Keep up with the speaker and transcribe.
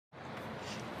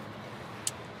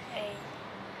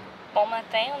bon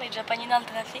matin, on est déjà pogné dans le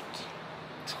trafic.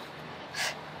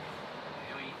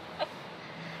 Oui. Ça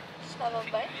va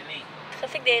bien.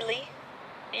 Trafic daily.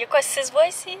 Il y a quoi, 6 voies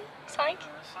ici? 5? 5.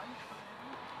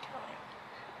 Quand même.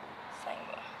 5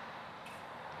 voies.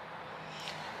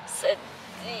 Ça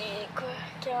dit quoi?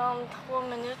 43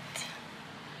 minutes.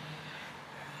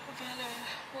 Vers le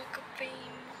Walk of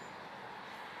Fame.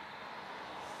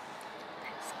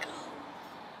 Let's go.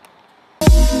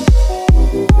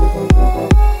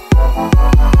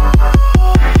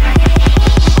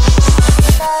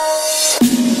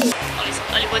 On est sur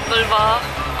Hollywood Boulevard.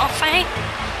 Enfin!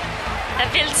 La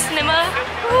ville du cinéma.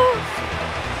 Ouh.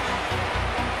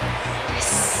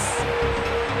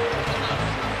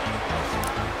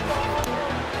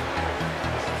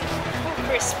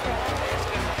 Yes.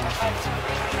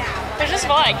 On peut juste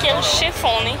voir à quel chiffre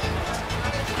on est.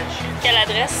 Quelle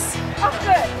adresse.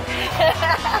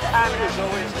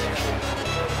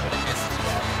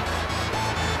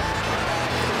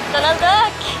 Donald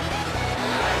Duck!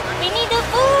 Winnie the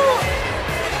Pooh!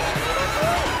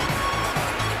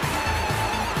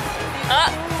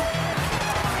 Ah!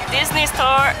 Disney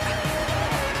Store!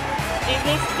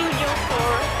 Disney Studio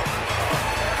Store!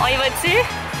 On y va-tu?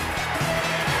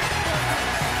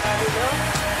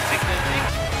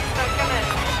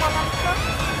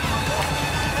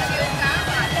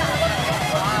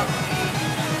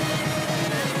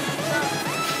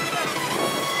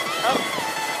 Oh!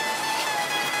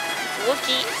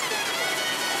 Wookie!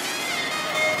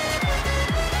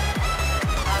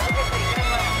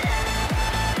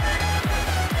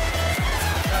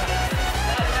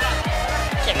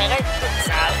 La caméra est toute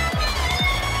sale.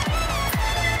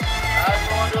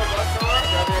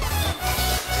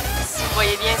 Si vous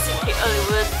voyez bien, c'est écrit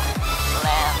Hollywood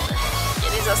Land. Il y a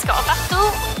des Oscars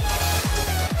partout.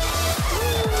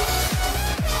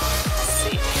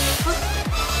 C'est fou.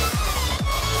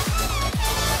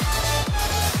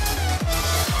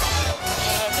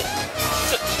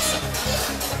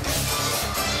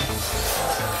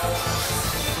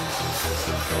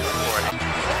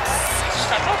 Je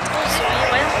suis encore trop zoomée,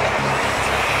 ouais.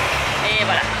 Et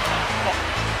voilà. Bon.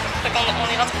 Fait qu'on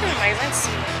est rentré dans le magasin de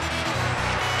cinéma.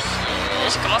 Puis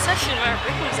j'ai commencé à filmer un peu,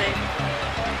 comme vous avez vu.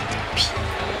 Puis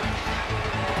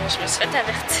je me suis fait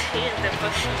avertir de ne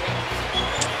pas filmer.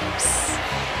 Oups.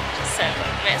 Je sais pas.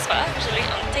 Mais c'est pas grave, je l'ai on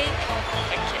tape.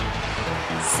 Fait que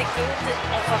c'est good.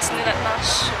 On continue notre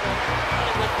marche sur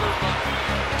le Boulevard.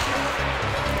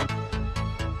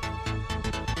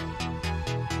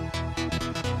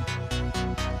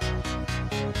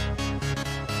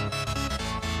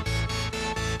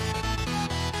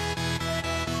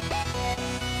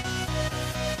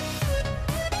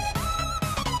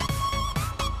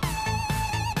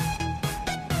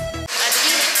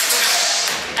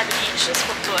 Juste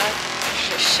pour toi,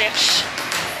 je cherche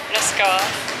le score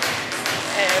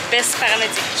Best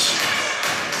paramédic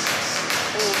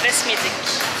ou Best médic.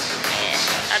 Mais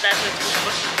à date, je le trouve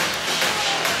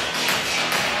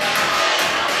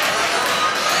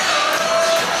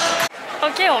pas.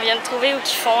 Ok, on vient de trouver où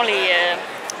ils font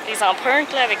les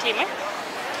empreintes là, avec les mains.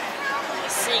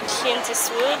 C'est Clint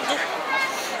Eastwood,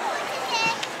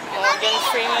 Morgan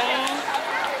Freeman.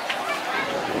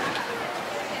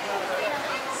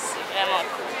 Vraiment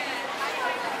cool.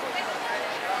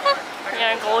 Il y a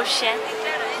un gros chien.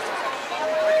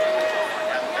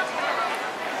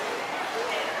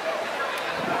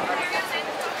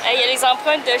 Il y a les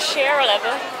empreintes de Cher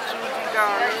là-bas.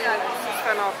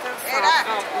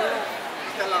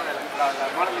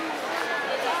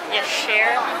 Il y a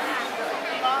Cher.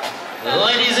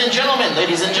 Ladies and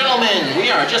gentlemen, we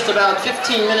are just about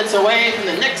 15 minutes away from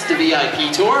the next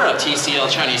VIP tour of TCL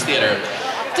Chinese Theater.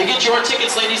 To get your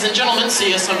tickets, ladies and gentlemen,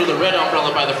 see us under the red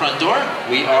umbrella by the front door.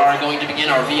 We are going to begin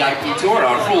our VIP tour,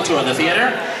 our full tour of the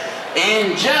theater,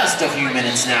 in just a few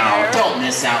minutes now. Don't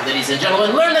miss out, ladies and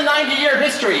gentlemen. Learn the 90-year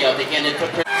history of the Candid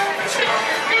Footprint.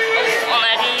 On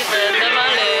arrive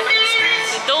devant le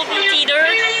Dolby Theater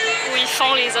où ils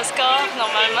font les Oscars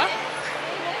normalement.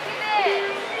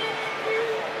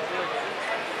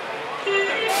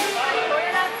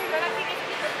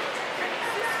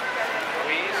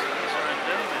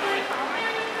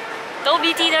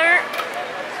 Dolby Theater,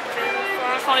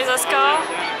 ils font les Oscars.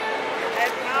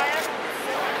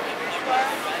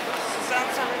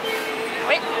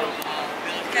 Oui.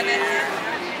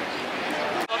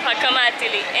 On va faire comme à la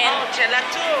télé.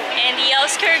 And the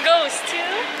Oscar goes to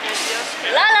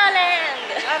La La Land.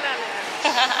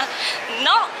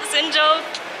 Non, c'est une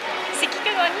joke. C'est qui a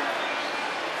gagné?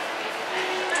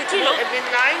 C'est qui l'autre?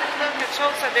 Midnight, quelque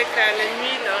chose avec la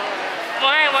nuit là.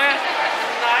 Ouais, ouais.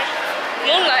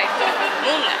 Moonlight.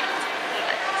 Moonlight.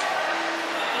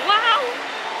 Wow!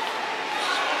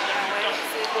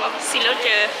 c'est là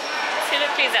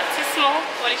que les artistes montent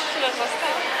pour aller chercher leurs stars.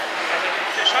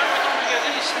 C'est cher, mettons, de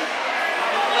regarder ici.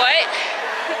 Ouais.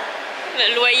 Le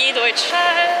loyer doit être cher.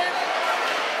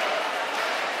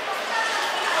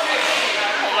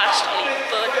 On marche dans les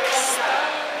bottes.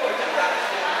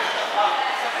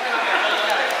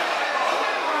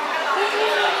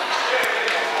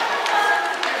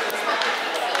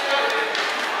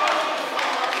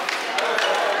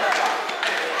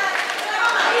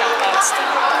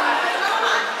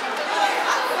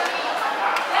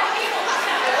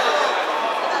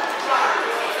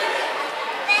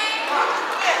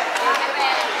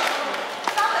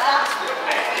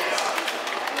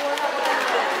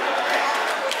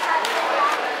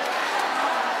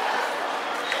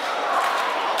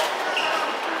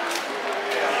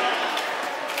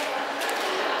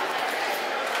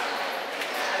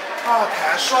 Ah,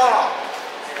 太爽了！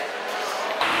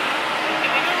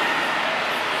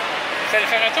 Vous allez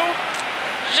faire un tour?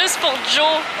 Juste pour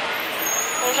Jour.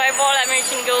 Faut que j'aille voir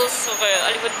l'American Girls sur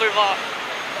Hollywood Boulevard.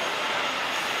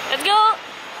 Let's go!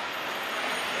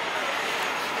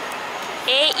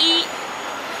 AOUIT!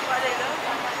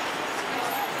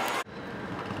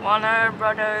 Warner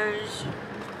Brothers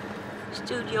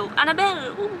Studio.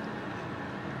 Annabelle! Ooh.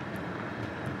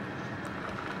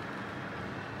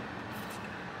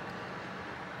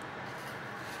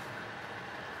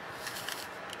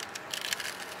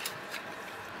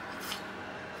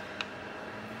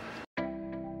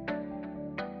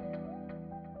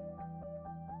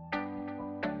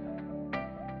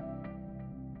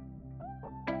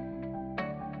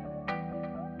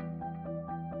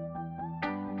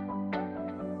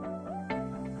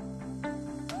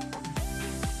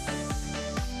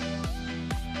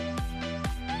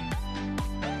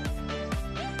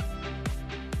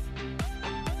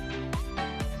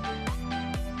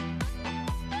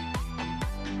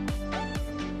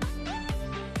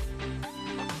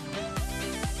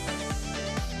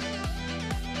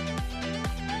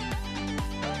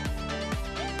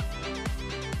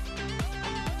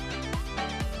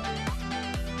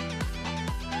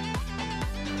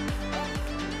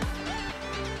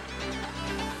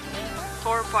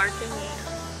 Tour parking.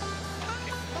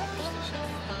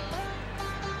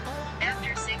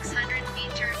 After 600 feet,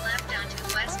 turn left onto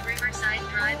West Riverside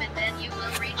Drive and then you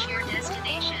will reach your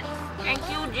destination. Thank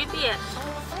you, GPS.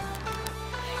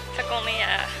 Fait qu'on est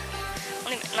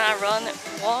maintenant à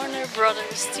Warner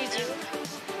Brothers Studio.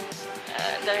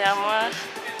 Derrière moi,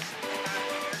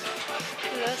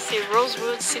 là c'est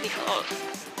Rosewood City Hall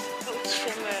qui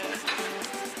filme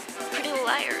Pretty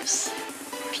Liars.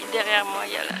 Puis derrière moi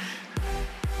il y a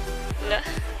là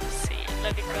c'est la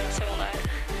école secondaire.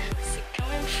 C'est quand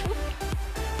même fou.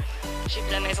 J'ai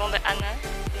vu la maison de Anna,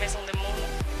 la maison de Mona.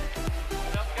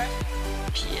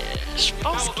 Puis je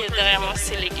pense que derrière moi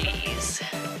c'est l'église.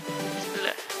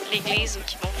 Là, l'église où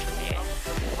ils vont filmer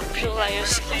Pretty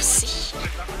Liars aussi.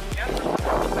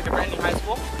 Looks like a brand new high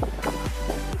school.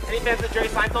 Any fans of the Jerry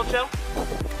Seinfeld show?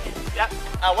 Yep.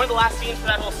 One of the last scenes for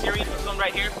that whole series was filmed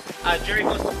right here. Jerry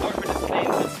goes to court for disdain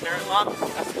with his parent-in-law.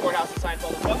 That's the courthouse in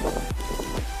Seinfeld as well.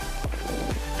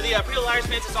 For the Pretty Liars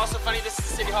fans, it's also funny. This is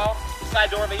the City Hall. The side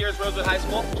door over here is Rosewood High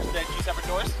School, just two separate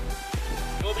doors.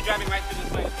 And we'll be driving right through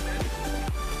this way in a minute.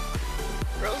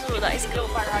 Rosewood High School.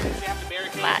 Fire hydrants, they have to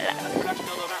barricade. That's production,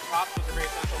 although not props, those are very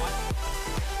essential ones.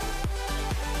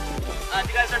 If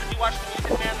you guys ever do watch The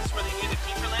Music Man, this is where the music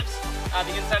teacher lives.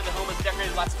 The inside of the home is decorated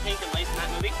with lots of pink and lace in that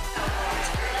movie.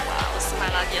 Wow, c'est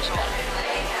malade, il y a genre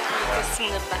le costume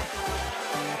de Batman.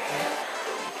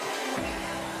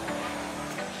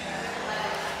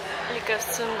 Les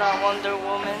costumes dans Wonder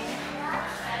Woman.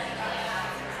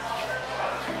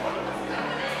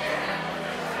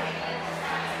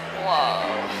 Wow.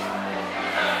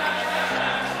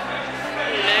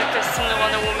 Le costume de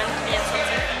Wonder Woman qui vient de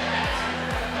sortir.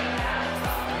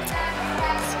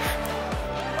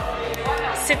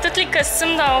 C'est tous les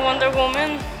costumes dans Wonder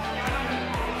Woman.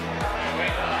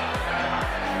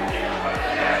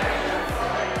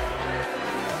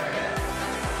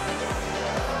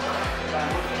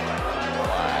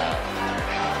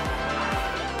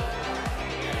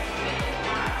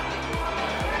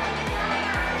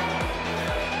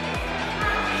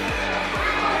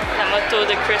 La moto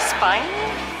de Chris Pine.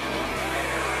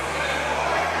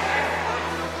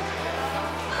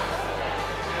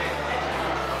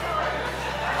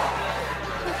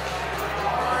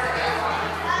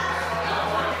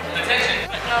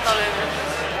 Dans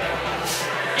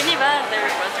l'univers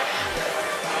d'Harry Potter.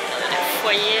 Le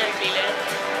foyer avec les lettres.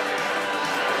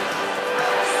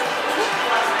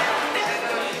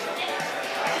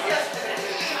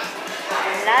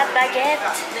 La baguette.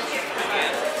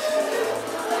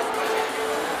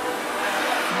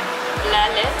 la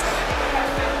lettre.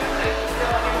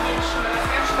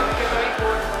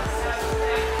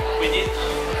 Finit.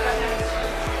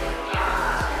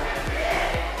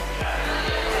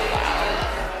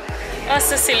 Ah,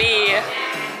 ça, c'est les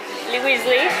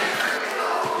Weasley.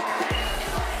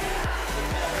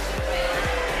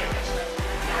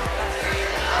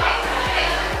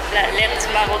 La lettre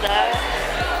du maraudeur.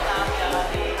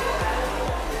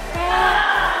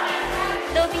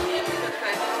 Dobby.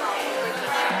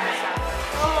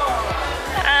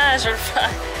 Ah, je veux le faire.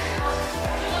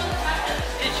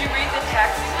 Did you read the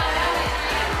text?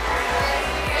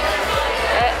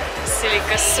 C'est les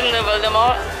costumes de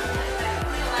Voldemort.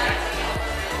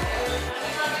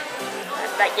 La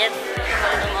baguette de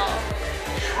Voldemort.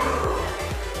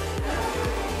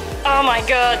 Oh my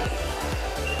god!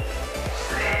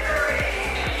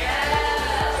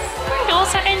 Une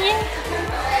grosse araignée!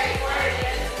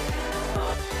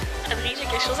 Adrien, j'ai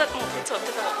quelque chose à te montrer, tu vas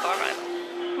peut-être avoir peur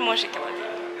maintenant. Moi j'ai capoté.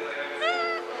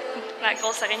 La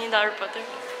grosse araignée dans Harry Potter.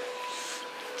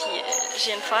 Puis je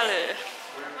viens de faire le...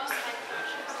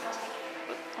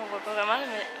 On voit pas vraiment,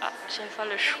 mais je viens de faire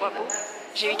le choix beau.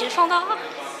 J'ai eu Gryffondor.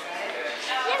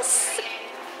 Yes!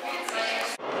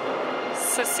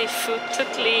 Ça c'est fou.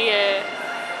 Toutes les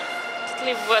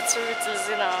voitures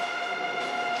utilisées dans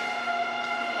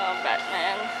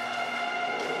Batman.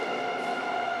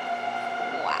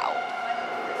 Wow!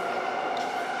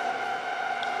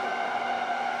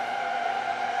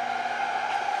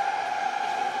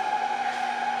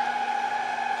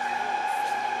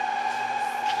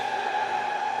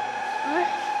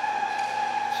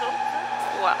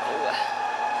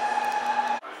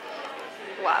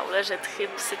 Wow, là je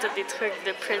tripe, c'est tous des trucs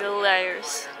de Pretty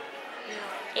Liars.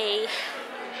 Et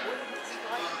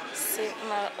c'est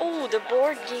mal. Oh, the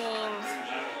board game!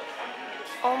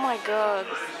 Oh my god!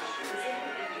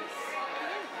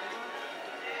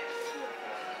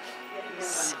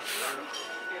 C'est fou.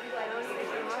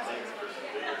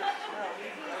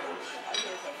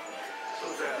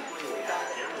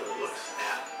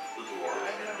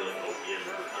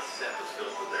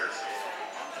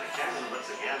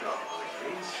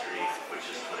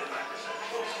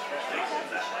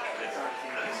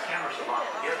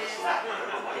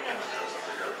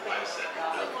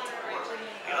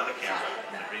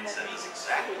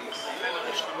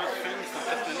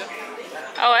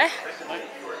 Ah ouais?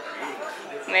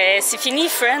 Mais c'est fini,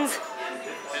 Friends.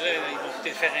 Là, ils vont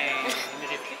peut-être faire une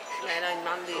réplique. Mais là, ils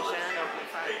demandent des gens, là, on peut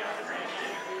faire.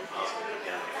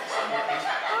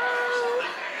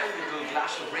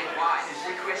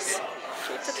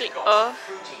 Faut toutes les A.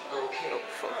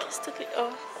 Focus, toutes les A.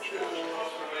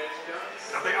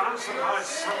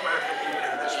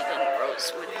 Even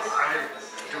Rosewood. I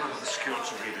don't have the skill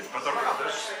to read it, but there are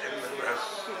others in the rest.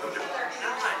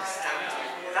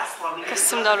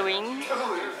 Costume d'Halloween.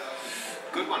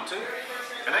 Good one too.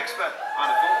 An expert,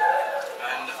 wonderful.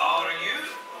 And are you?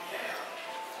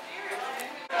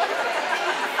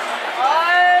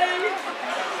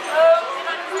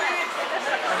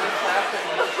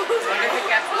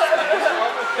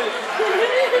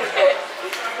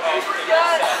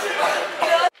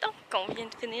 Donc, on vient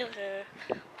de finir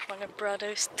Warner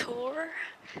Brothers Tour.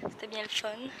 C'était bien le fun,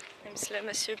 même si le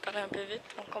monsieur parlait un peu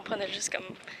vite. On comprenait juste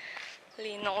comme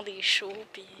les noms des shows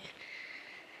puis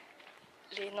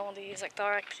les noms des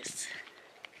acteurs, actrices.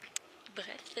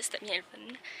 Bref, c'était bien le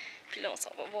fun. Puis là, on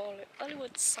s'en va voir le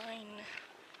Hollywood Sign.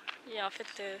 Il est en fait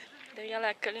derrière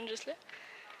la colline juste là.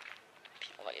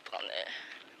 Puis on va aller prendre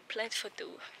plein de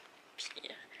photos. Puis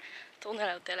tourner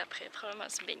à l'hôtel après, probablement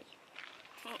se baigner.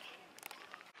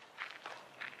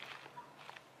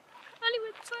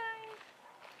 Hollywood Sign!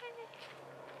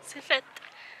 C'est fait!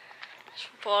 Je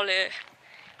vais pouvoir le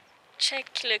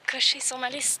cocher sur ma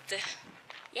liste.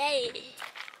 Yay!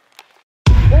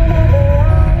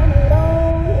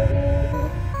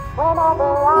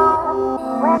 Whenever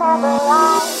I